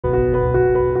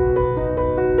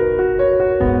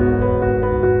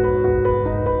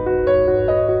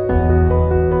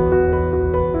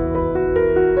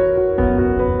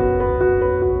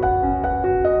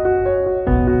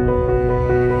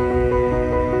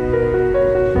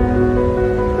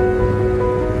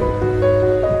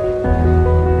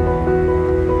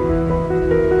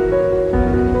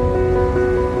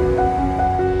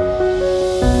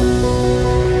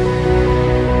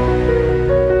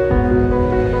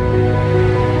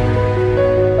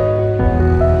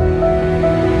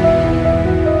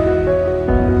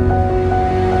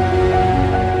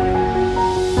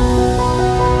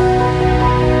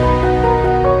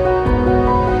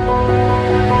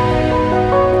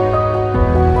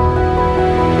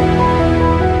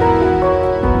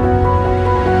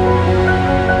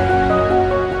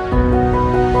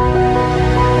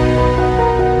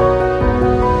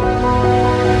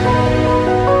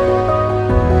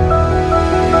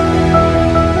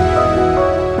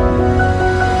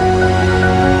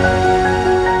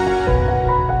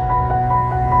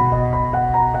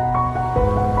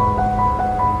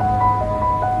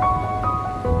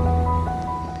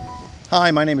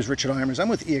Hi, my name is Richard Eimers. I'm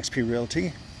with eXp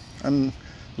Realty. I'm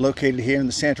located here in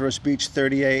the Santa Rosa Beach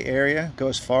 30A area. Go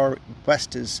as far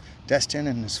west as Destin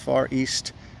and as far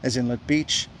east as Inlet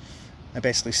Beach. I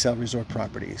basically sell resort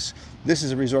properties. This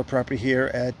is a resort property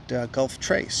here at Gulf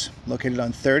Trace, located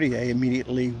on 30A,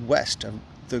 immediately west of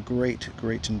the great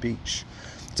Grayton Beach.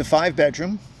 It's a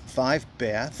 5-bedroom,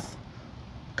 5-bath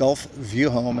Gulf view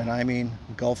home, and I mean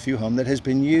Gulf view home, that has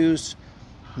been used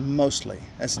mostly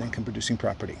as an income-producing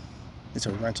property. It's a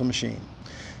rental machine.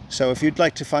 So if you'd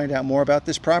like to find out more about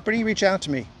this property, reach out to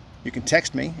me. You can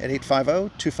text me at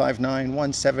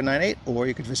 850-259-1798, or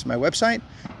you can visit my website,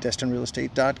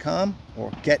 destinrealestate.com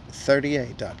or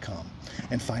get30a.com,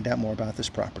 and find out more about this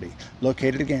property.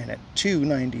 Located again at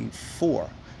 294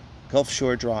 Gulf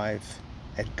Shore Drive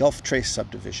at Gulf Trace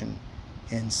Subdivision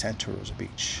in Santa Rosa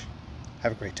Beach.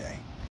 Have a great day.